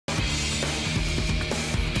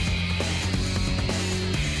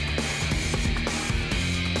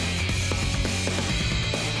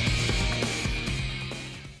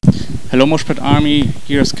Hello Moshpit Army,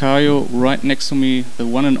 here's Kayo, right next to me the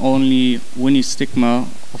one and only Vinnie Stigma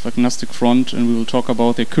of Agnostic Front, and we will talk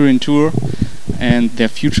about their current tour and their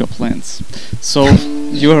future plans. So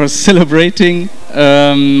you are celebrating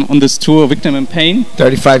on this tour Victim in Pain.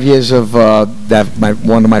 35 years of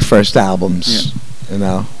one of my first albums, you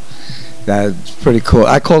know. That's pretty cool.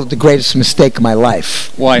 I call it the greatest mistake of my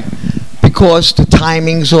life. Why? Because the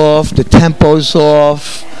timing's off, the tempo's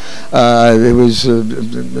off. It was a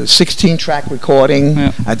 16-track recording.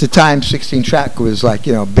 Yeah. At the time, 16-track was like,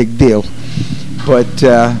 you know, a big deal. But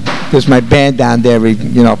there's my band down there,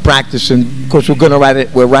 you know, practicing. Of course,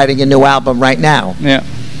 we're writing a new album right now. Yeah.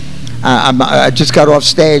 I just got off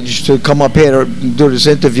stage to come up here to do this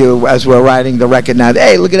interview as we're writing the record now.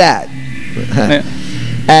 Hey, look at that. Yeah.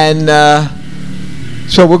 And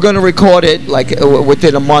so we're going to record it like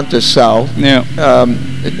within a month or so. Yeah.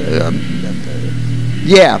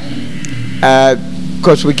 Of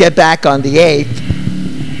course, we get back on the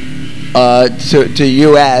 8th to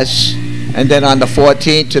U.S., and then on the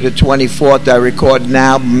 14th to the 24th, I record an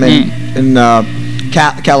album in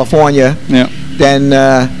California. Yeah. Then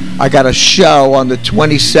I got a show on the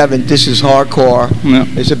 27th. This is Hardcore. Yeah.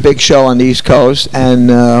 It's a big show on the East Coast, and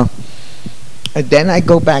then I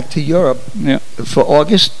go back to Europe for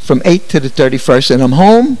August from 8th to the 31st, and I'm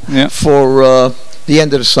home for the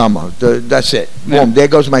end of the summer. That's it. Boom, there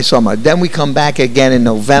goes my summer. Then we come back again in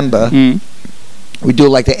November. We do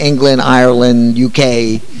like the England, Ireland,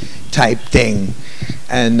 UK type thing.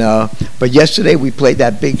 And but yesterday we played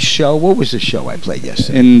that big show. What was the show I played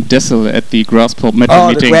yesterday? In Dessel at the Grass Pop Metal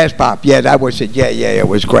meeting. Oh, the Grass Pop. Yeah, that was it. Yeah, it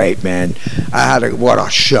was great, man. What a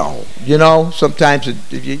show. You know, sometimes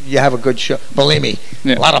you have a good show. Believe me,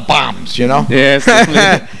 a lot of bombs, you know? Yes,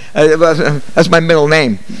 definitely. That's my middle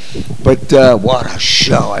name. But what a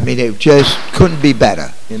show. I mean, it just couldn't be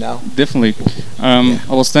better, you know? Definitely. I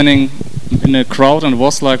was standing in a crowd and it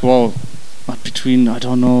was like, wow, between, I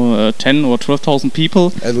don't know, 10 or 12,000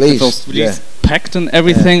 people. At least, those packed and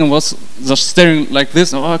everything, and was just staring like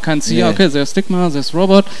this. Oh, I can't see. Okay, there's Stigma, there's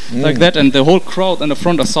Robert, like that, and the whole crowd in the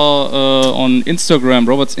front. I saw on Instagram,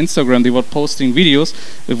 Robert's Instagram, they were posting videos.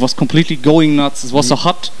 It was completely going nuts. It was so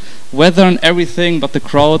hot weather and everything, but the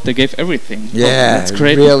crowd, they gave everything. Yeah, that's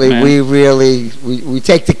great. Really, we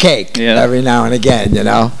take the cake every now and again, you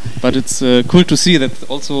know. But it's cool to see that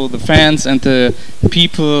also the fans and the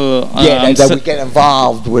people. That we get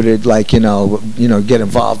involved with it, like you know, get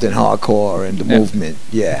involved in hardcore and the movement.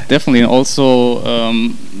 Yeah, definitely. And also,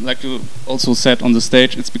 like you also said on the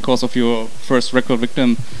stage, it's because of your first record,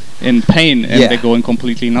 Victim in Pain, and they're going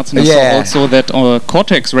completely nuts. And I saw also that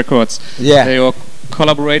Cortex Records, they are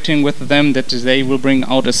collaborating with them, that they will bring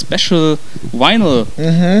out a special vinyl.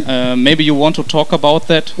 Maybe you want to talk about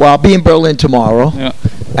that? Well, I'll be in Berlin tomorrow,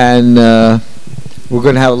 and we're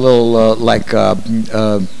going to have a little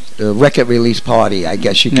record release party, I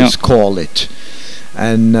guess you could call it,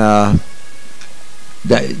 and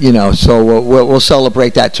that, you know, so we'll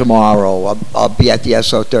celebrate that tomorrow. I'll be at the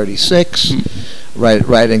SO36,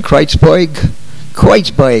 right in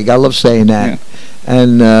Krachmucker. I love saying that,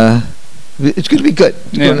 and it's going to be good.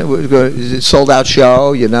 It's a sold-out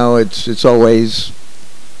show. You know, it's a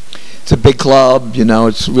big club. You know,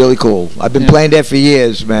 it's really cool. I've been playing there for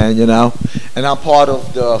years, man. You know, and I'm part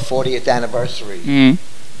of the 40th anniversary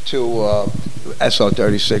to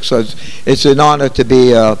SO36. So it's an honor to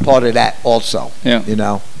be part of that also. You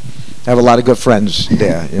know. I have a lot of good friends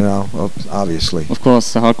there, you know, obviously. Of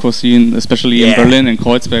course, the hardcore scene, especially in Berlin and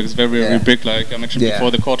Kreuzberg, is very, very big. Like I mentioned before,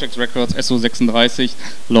 the Cortex Records, SO36,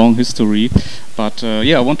 long history. But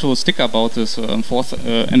I want to stick about this 4th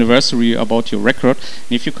anniversary about your record.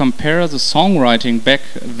 And if you compare the songwriting back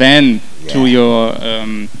then to your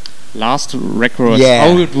last record,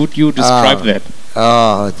 how would you describe that?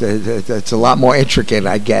 Oh, it's a lot more intricate,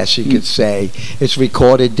 I guess you could say. It's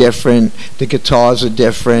recorded different. The guitars are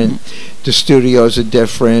different. The studios are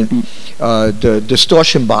different. The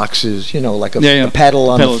distortion boxes, you know, like a pedal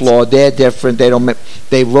on the floor, they're different.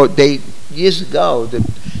 Years ago,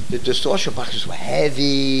 the distortion boxes were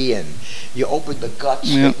heavy, and you open the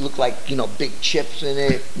guts, they look like, you know, big chips in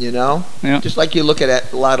it, you know? Just like you look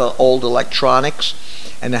at a lot of old electronics,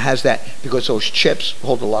 and it has that, because those chips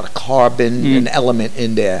hold a lot of carbon and element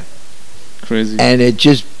in there. Crazy. And it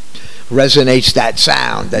just resonates that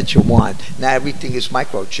sound that you want. Now everything is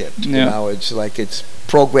microchipped, you know? It's like it's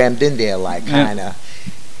programmed in there, like, kind of.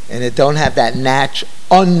 And it don't have that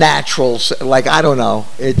unnatural, like, I don't know.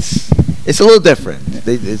 It's a little different.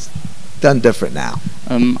 It's done different now.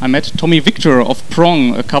 I met Tommy Victor of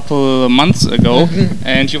Prong a couple months ago,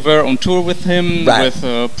 and you were on tour with him, with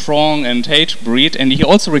Prong and Hatebreed, and he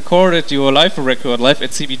also recorded your live record live at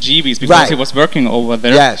CBGB's because he was working over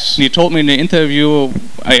there. Yes. And he told me in the interview,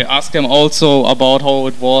 I asked him also about how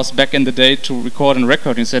it was back in the day to record and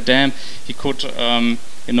record. He said, damn, he could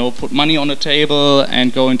you know, put money on the table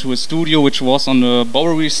and go into a studio which was on the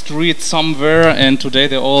Bowery Street somewhere, and today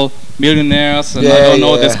they're all millionaires, and I don't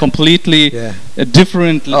know, there's completely a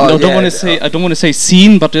different, I don't want to say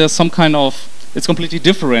scene, but there's some kind of, it's completely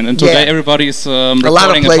different, and today everybody is recording a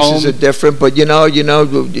lot of places at home. are different, but you know,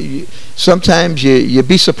 sometimes you'd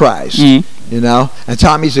be surprised. You know, and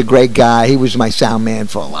Tommy's a great guy. He was my sound man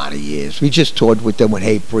for a lot of years. We just toured with them with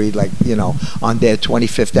Hatebreed, like, you know, on their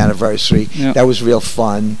 25th anniversary. That was real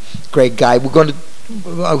fun. Great guy. We're going to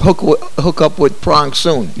hook up with Prong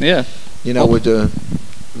soon. You know, we'll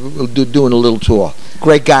doing a little tour.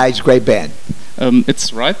 Great guys, great band.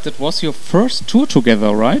 It's right. That was your first tour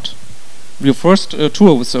together, right? Your first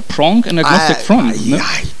tour was a Prong and Agnostic front.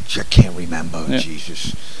 I can't remember.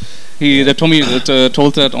 Jesus. Tommy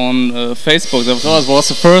told that on Facebook. That was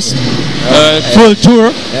the first full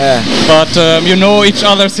tour. But you know each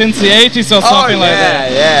other since the 80s or something like that.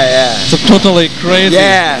 It's totally crazy.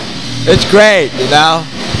 It's great, you know.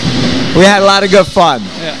 We had a lot of good fun.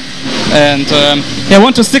 And I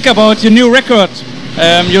want to stick about your new record.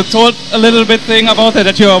 You told a little bit thing about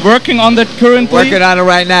that you are working on that currently. Working on it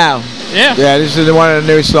right now. Yeah, this is one of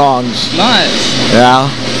the new songs. Nice. Yeah.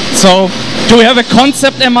 So, do we have a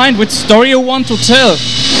concept in mind? Which story you want to tell?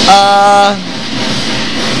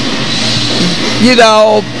 You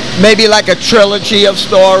know, maybe like a trilogy of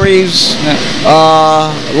stories.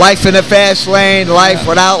 Life in the fast lane, life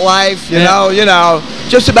without life. You know,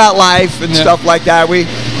 just about life and stuff like that. We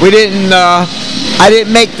didn't. I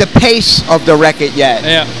didn't make the pace of the record yet.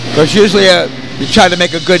 Because usually you try to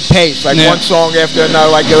make a good pace, like one song after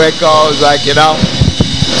another, like there it goes, like, you know.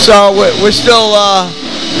 So we're still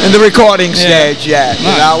in the recording stage yet.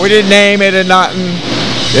 You know, we didn't name it or nothing.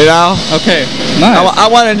 You know. Okay. Nice. I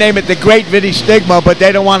want to name it The Great Vinnie Stigma, but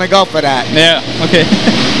they don't want to go for that. Okay.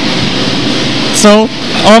 So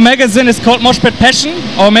our magazine is called Moshpit Passion.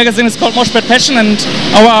 And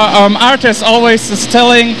our artist always is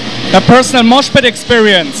telling a personal Moshpit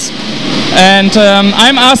experience. And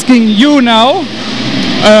I'm asking you now,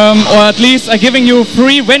 or at least I'm giving you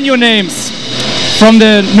 3 venue names from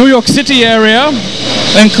the New York City area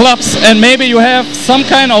and clubs, and maybe you have some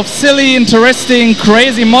kind of silly, interesting,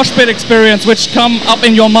 crazy Moshpit experience which come up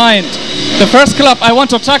in your mind. The first club I want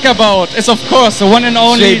to talk about is, of course, the one and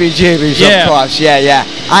only CBGB's, of course.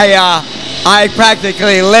 I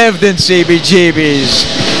practically lived in CBGB's.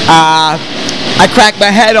 I cracked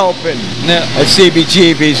my head open at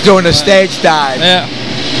CBGB's doing a stage dive.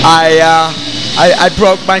 I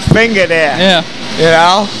broke my finger there. You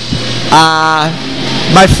know.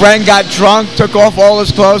 My friend got drunk, took off all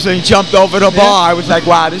his clothes, and he jumped over the bar. I was like,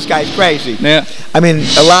 wow, this guy's crazy. I mean,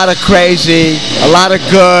 a lot of crazy, a lot of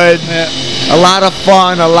good, a lot of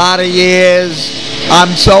fun, a lot of years. I'm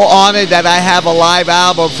so honored that I have a live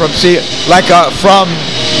album from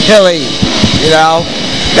Hilly, you know.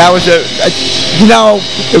 That was you know,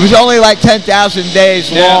 it was only like 10,000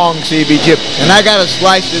 days long, CBGB, and I got to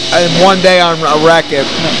slice it in one day on a record.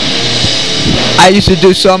 I used to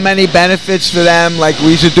do so many benefits for them, like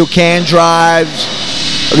we used to do can drives,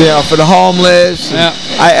 you know, for the homeless.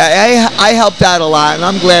 I helped out a lot, and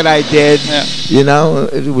I'm glad I did. You know,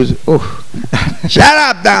 it was, shut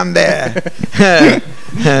up down there.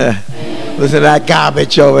 Listen to that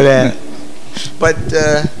garbage over there. But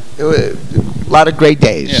it was a lot of great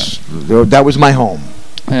days. That was my home.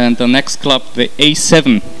 And the next club, the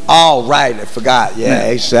A7. Oh, right, I forgot.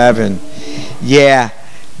 A7.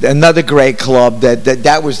 Another great club.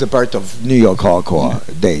 That was the birth of New York hardcore.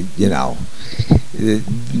 You know,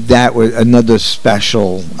 that was another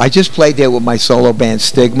special. I just played there with my solo band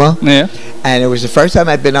Stigma. And it was the first time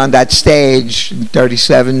I'd been on that stage,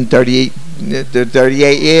 38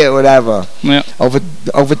 years, whatever.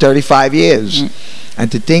 Over 35 years. And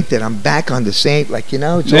to think that I'm back on the same, like, you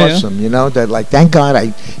know, it's awesome, you know, that, like, thank God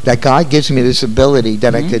that God gives me this ability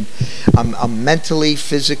that I'm mentally,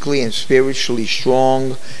 physically, and spiritually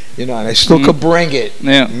strong, you know, and I still could bring it.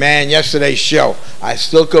 Man, yesterday's show, I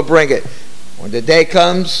still could bring it. When the day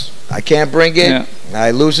comes, I can't bring it,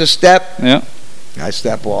 I lose a step, I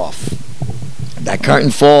step off. That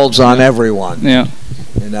curtain falls on everyone. You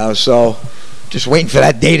know, so just waiting for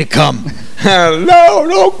that day to come. No,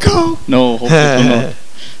 don't go. No, hopefully not.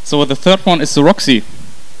 So the third one is the Roxy.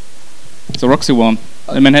 It's the Roxy one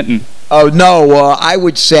in Manhattan. Oh no, I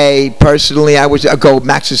would say personally, I would go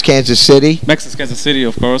Max's Kansas City. Max's Kansas City,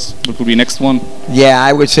 of course. What would be next one? Yeah,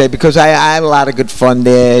 I would say because I had a lot of good fun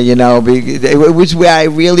there. You know, it was where I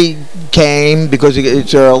really came because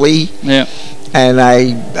it's early. Yeah. And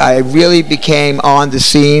I really became on the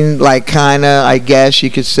scene, like kind of, I guess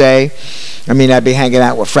you could say. I mean, I'd be hanging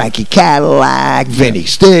out with Frankie Cadillac, Vinnie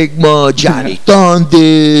Stigma, Johnny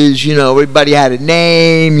Thunders. You know, everybody had a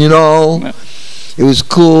name. You know. Yeah. It was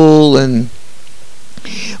cool,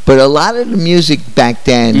 but a lot of the music back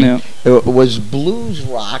then it was blues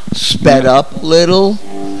rock sped up a little,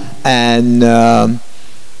 and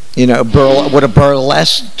you know, with a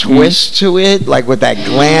burlesque twist to it, like with that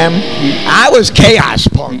glam. I was chaos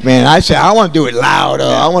punk, man. I said I want to do it louder,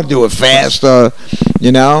 I want to do it faster,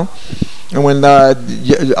 you know. And when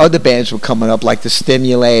the other bands were coming up, like the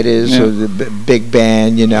Stimulators or the big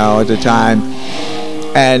band, you know, at the time,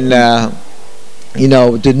 and you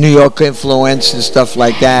know, the New York influence and stuff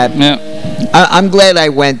like that. Yeah. I'm glad I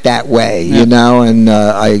went that way, you know, and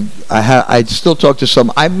I still talk to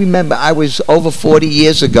some. I remember I was over 40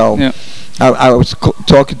 years ago. Yeah. I was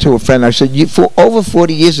talking to a friend. I said, for over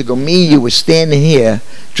 40 years ago, me and you were standing here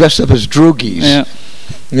dressed up as droogies. Yeah.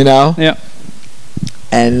 You know? Yeah.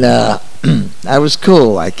 And that was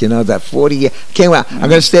cool. Like, you know, that 40 year came out. I'm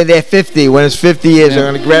going to stay there 50. When it's 50 years, I'm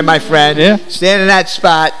going to grab my friend, stand in that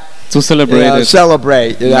spot. To celebrate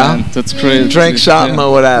celebrate, you know? Yeah, that's crazy. Drink something or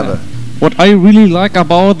whatever. What I really like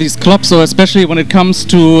about these clubs, so especially when it comes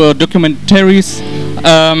to documentaries,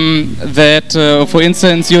 that, for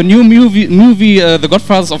instance, your new movie The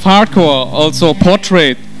Godfathers of Hardcore, also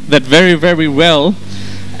portrayed that very, very well.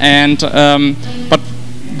 And but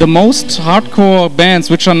the most hardcore bands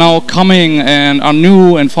which are now coming and are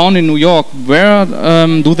new and found in New York, where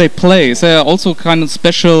do they play? Is there also kind of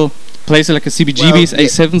special places like a CBGB's,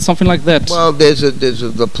 A7, something like that? Well, there's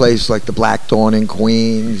a place like the Blackthorn in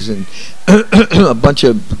Queens and a bunch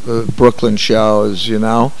of Brooklyn shows, you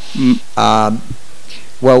know.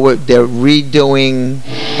 Well, they're redoing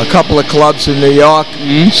a couple of clubs in New York,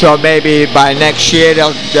 so maybe by next year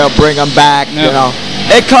they'll bring them back, you know.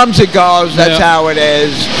 It comes and goes, that's how it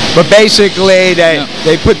is. But basically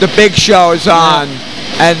they put the big shows on,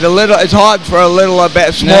 and it's hard for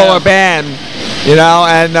a smaller band. You know,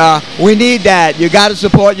 and we need that. You got to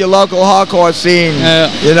support your local hardcore scene.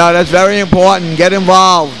 You know, that's very important. Get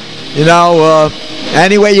involved. You know,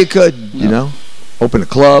 any way you could. You know, open a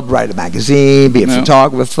club, write a magazine, be a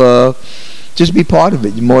photographer. Just be part of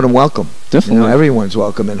it. You're more than welcome. Definitely. You know, everyone's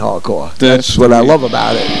welcome in hardcore. That's what I love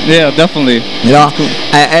about it. Yeah, definitely. You know,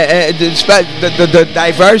 and the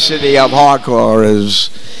diversity of hardcore is.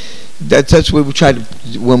 That's what we try to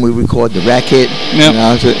when we record the record.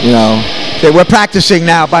 Yep. You know, we're practicing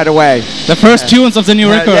now. By the way, the first tunes of the new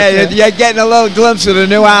record. You're getting a little glimpse of the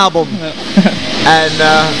new album, and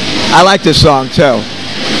I like this song too.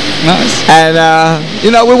 Nice. And you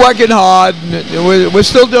know, we're working hard. We're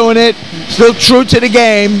still doing it. Still true to the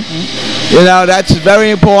game. You know, that's very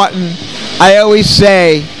important. I always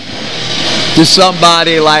say to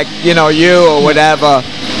somebody like, you know, you or whatever.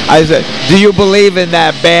 I said, do you believe in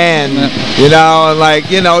that band? You know, and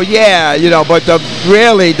like, you know, you know, but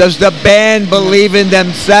really, does the band believe in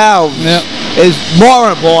themselves is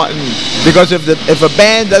more important, because if a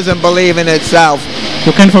band doesn't believe in itself,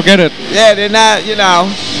 you can forget it. Yeah, they're not, you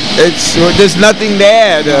know, there's nothing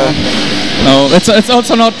there. No, it's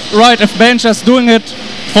also not right if bands just doing it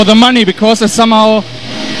for the money because it's somehow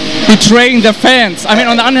betraying the fans. I mean,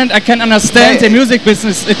 on the other hand, I can understand the music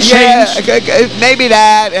business. It changed. Yeah, maybe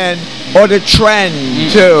that, or the trend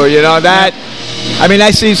too. You know that. I mean,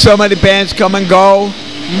 I see so many bands come and go.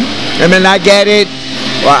 I mean, I get it.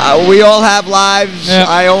 We all have lives.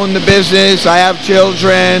 I own the business. I have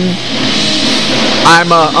children.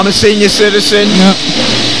 I'm a senior citizen.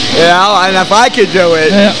 You know, and if I could do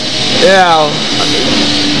it, you know,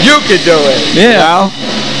 you could do it. You know?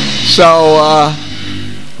 So.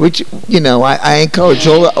 Which, you know, I encourage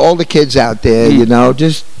all the kids out there, you know,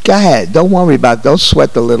 just go ahead. Don't worry about it. Don't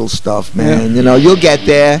sweat the little stuff, man. You know, you'll get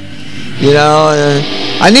there. You know,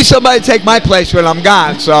 I need somebody to take my place when I'm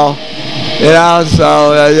gone. So, you know,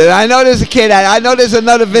 I know there's a kid. I know there's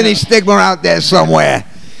another Vinnie Stigma out there somewhere.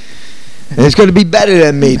 And it's going to be better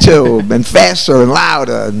than me, too, and faster and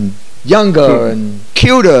louder and younger and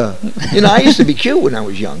cuter. You know, I used to be cute when I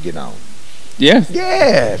was young, you know. Yeah.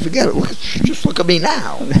 Yeah, forget it. Just look at me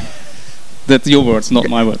now. That's your words, not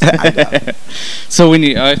my words. So,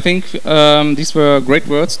 Vinnie, I think these were great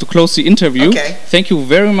words to close the interview. Okay. Thank you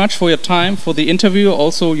very much for your time, for the interview.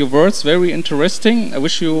 Also, your words, very interesting. I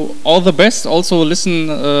wish you all the best. Also, looking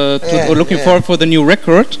forward for the new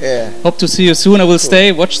record. Yeah. Hope to see you soon. I will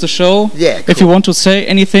stay, watch the show. Yeah, If you want to say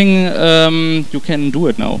anything, you can do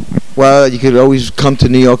it now. Well, you could always come to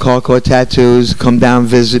New York Hardcore Tattoos, come down,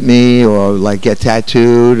 visit me, or like get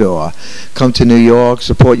tattooed, or come to New York,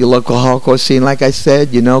 support your local hardcore scene. Like I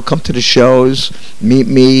said, you know, come to the shows, meet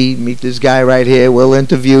me, meet this guy right here. We'll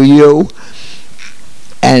interview you,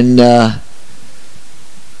 and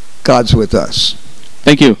God's with us.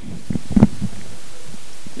 Thank you.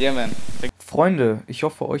 Yeah, man. Freunde, ich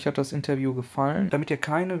hoffe, euch hat das Interview gefallen. Damit ihr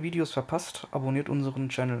keine Videos verpasst, abonniert unseren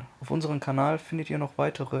Channel. Auf unserem Kanal findet ihr noch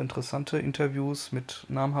weitere interessante Interviews mit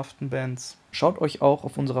namhaften Bands. Schaut euch auch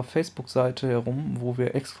auf unserer Facebook-Seite herum, wo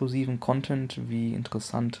wir exklusiven Content wie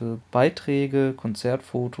interessante Beiträge,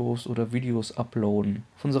 Konzertfotos oder Videos uploaden.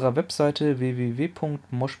 Auf unserer Webseite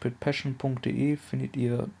www.moshpitpassion.de findet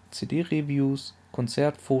ihr CD-Reviews,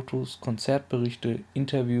 Konzertfotos, Konzertberichte,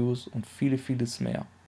 Interviews und vieles mehr.